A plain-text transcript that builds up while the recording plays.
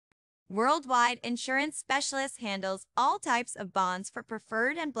Worldwide Insurance Specialist handles all types of bonds for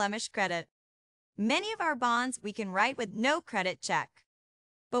preferred and blemished credit. Many of our bonds we can write with no credit check.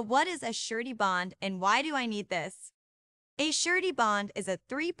 But what is a surety bond and why do I need this? A surety bond is a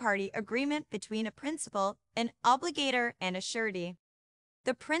three-party agreement between a principal, an obligator, and a surety.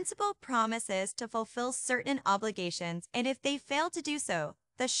 The principal promises to fulfill certain obligations, and if they fail to do so,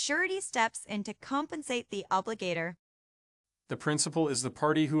 the surety steps in to compensate the obligator. The principal is the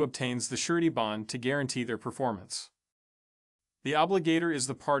party who obtains the surety bond to guarantee their performance. The obligator is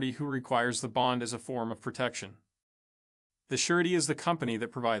the party who requires the bond as a form of protection. The surety is the company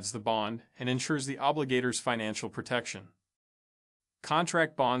that provides the bond and ensures the obligator's financial protection.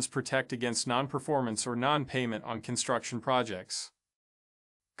 Contract bonds protect against non-performance or non-payment on construction projects.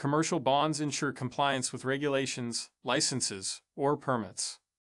 Commercial bonds ensure compliance with regulations, licenses, or permits.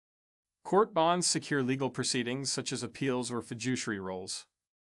 Court bonds secure legal proceedings such as appeals or fiduciary roles.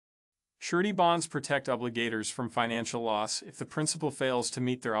 Surety bonds protect obligators from financial loss if the principal fails to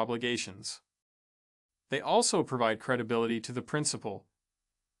meet their obligations. They also provide credibility to the principal,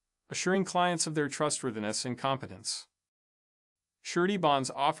 assuring clients of their trustworthiness and competence. Surety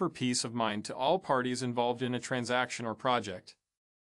bonds offer peace of mind to all parties involved in a transaction or project.